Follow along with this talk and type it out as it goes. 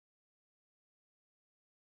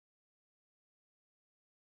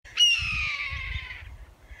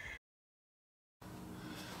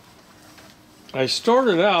I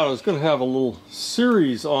started out, I was going to have a little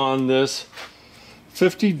series on this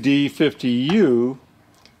 50D, 50U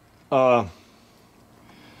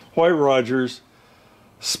White Rogers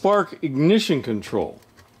spark ignition control.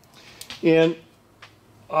 And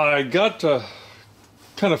I got to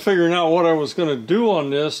kind of figuring out what I was going to do on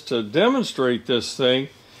this to demonstrate this thing.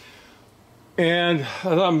 And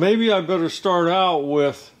I thought maybe I better start out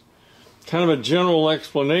with kind of a general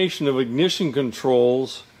explanation of ignition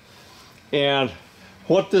controls and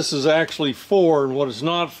what this is actually for and what it's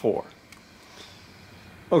not for.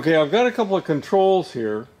 Okay, I've got a couple of controls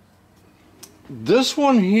here. This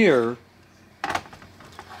one here,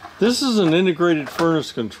 this is an integrated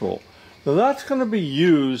furnace control. Now that's going to be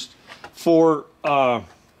used for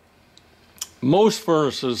most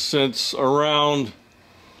furnaces since around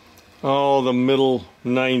the middle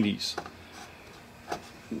 90s.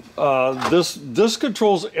 This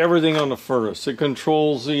controls everything on the furnace. It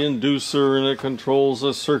controls the inducer, and it controls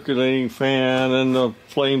the circulating fan and the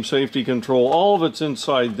flame safety control. All of it's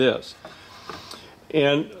inside this.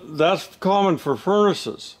 And that's common for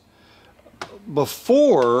furnaces.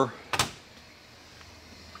 Before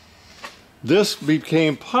this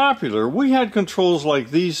became popular, we had controls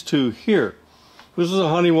like these two here. This is a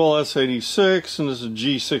Honeywell S86 and this is a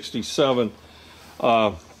G67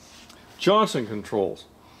 Johnson controls.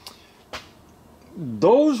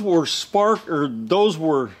 Those were they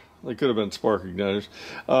could have been spark igniters.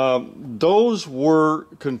 Those were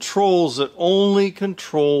controls that only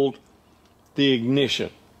controlled the ignition.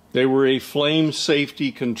 They were a flame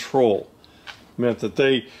safety control. Meant that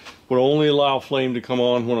they would only allow flame to come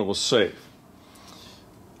on when it was safe.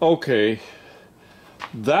 Okay,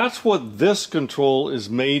 that's what this control is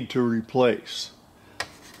made to replace.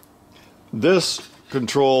 This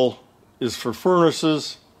control is for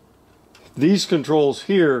furnaces. These controls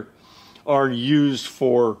here are used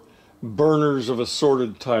for burners of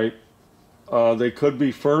assorted type. They could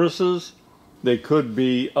be furnaces, they could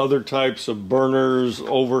be other types of burners,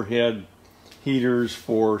 overhead heaters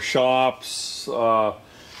for shops,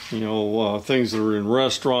 things that are in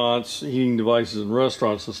restaurants, heating devices in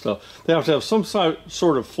restaurants and stuff. They have to have some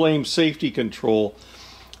sort of flame safety control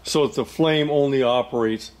so that the flame only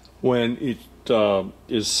operates when it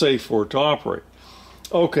is safe for it to operate.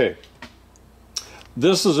 Okay.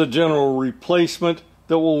 This is a general replacement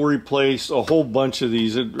that will replace a whole bunch of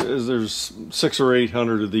these. There's 600 or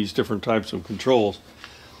 800 of these different types of controls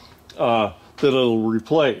that it'll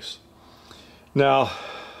replace. Now,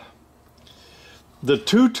 the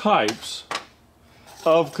two types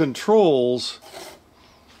of controls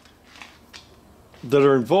that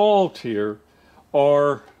are involved here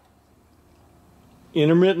are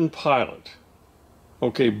intermittent pilot.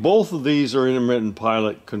 Okay, both of these are intermittent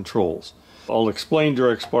pilot controls. I'll explain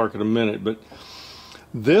direct spark in a minute, but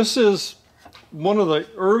this is one of the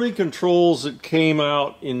early controls that came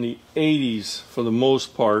out in the 80s for the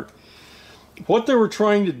most part. What they were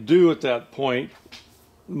trying to do at that point,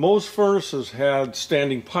 most furnaces had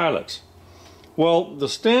standing pilots. Well, the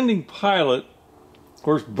standing pilot, of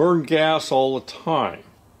course, burned gas all the time.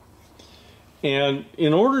 And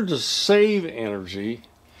in order to save energy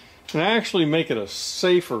and actually make it a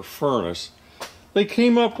safer furnace, they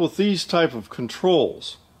came up with these type of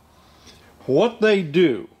controls. What they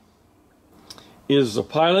do is the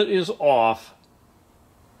pilot is off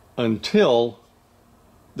until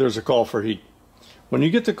there's a call for heat. When you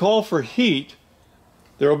get the call for heat,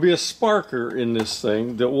 there will be a sparker in this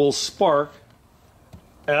thing that will spark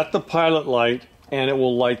at the pilot light, and it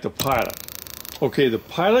will light the pilot. Okay, the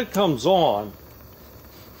pilot comes on,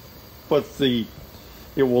 but it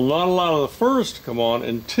will not allow the furnace to come on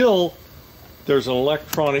until there's an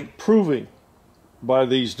electronic proving by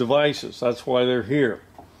these devices. That's why they're here.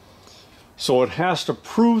 So it has to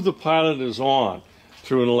prove the pilot is on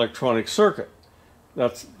through an electronic circuit.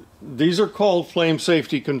 These are called flame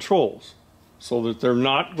safety controls, so that they're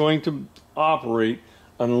not going to operate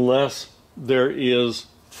unless there is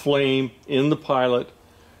flame in the pilot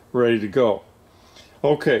ready to go.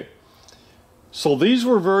 Okay, so these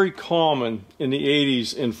were very common in the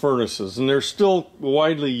 80s in furnaces, and they're still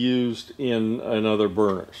widely used in other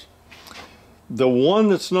burners. The one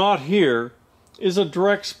that's not here is a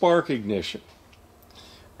direct spark ignition.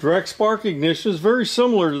 Direct spark ignition is very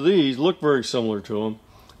similar to these, look very similar to them,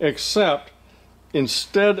 except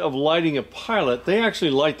instead of lighting a pilot, they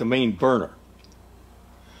actually light the main burner.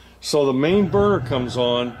 So the main burner comes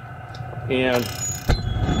on and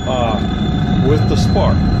with the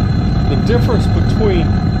spark. The difference between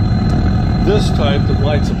this type that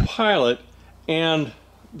lights a pilot and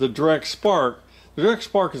the direct spark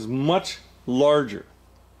is much larger.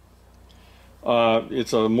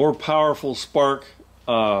 It's a more powerful spark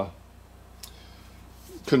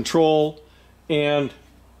control, and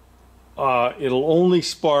it'll only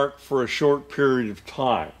spark for a short period of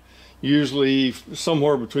time, usually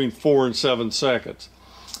somewhere between 4 and 7 seconds.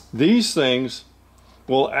 These things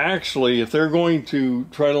will actually, if they're going to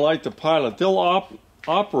try to light the pilot, they'll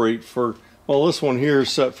operate for, well, this one here is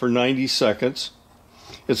set for 90 seconds.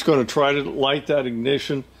 It's going to try to light that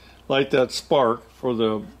ignition, light that spark for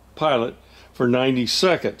the pilot for 90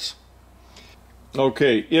 seconds.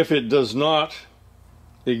 Okay, if it does not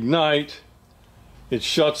ignite, it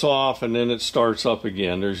shuts off and then it starts up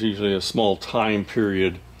again. There's usually a small time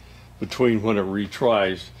period between when it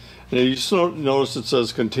retries. And you just notice it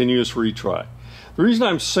says continuous retry. The reason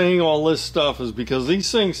I'm saying all this stuff is because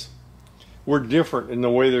these things were different in the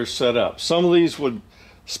way they're set up. Some of these would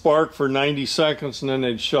spark for 90 seconds and then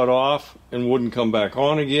they'd shut off and wouldn't come back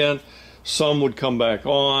on again. Some would come back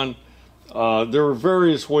on. There were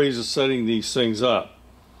various ways of setting these things up.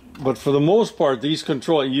 But for the most part, these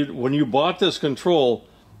control, when you bought this control,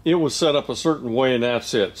 it was set up a certain way and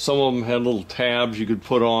that's it. Some of them had little tabs you could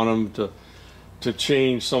put on them to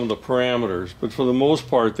change some of the parameters. But for the most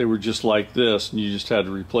part, they were just like this, and you just had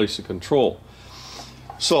to replace the control.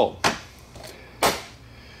 So,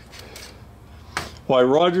 why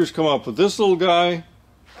Roger's come up with this little guy,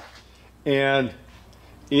 and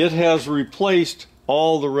it has replaced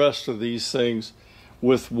all the rest of these things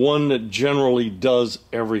with one that generally does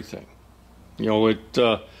everything. You know,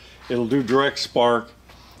 it'll do direct spark,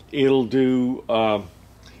 it'll do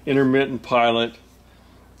intermittent pilot,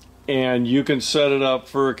 and you can set it up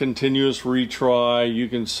for a continuous retry, you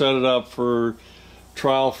can set it up for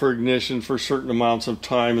trial for ignition for certain amounts of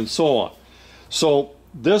time, and so on. So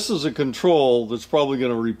this is a control that's probably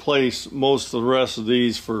going to replace most of the rest of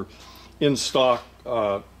these for in-stock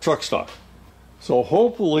truck stock. So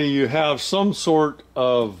hopefully you have some sort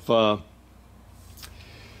of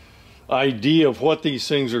idea of what these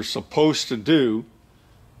things are supposed to do,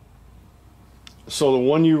 so that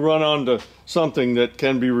when you run onto something that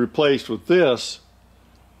can be replaced with this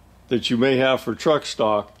that you may have for truck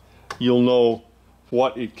stock, you'll know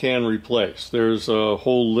what it can replace. There's a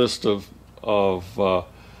whole list of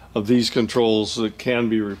these controls that can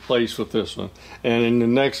be replaced with this one, and in the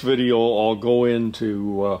next video I'll go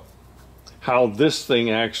into how this thing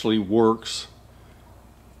actually works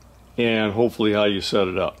and hopefully how you set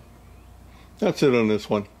it up. That's it on this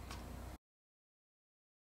one.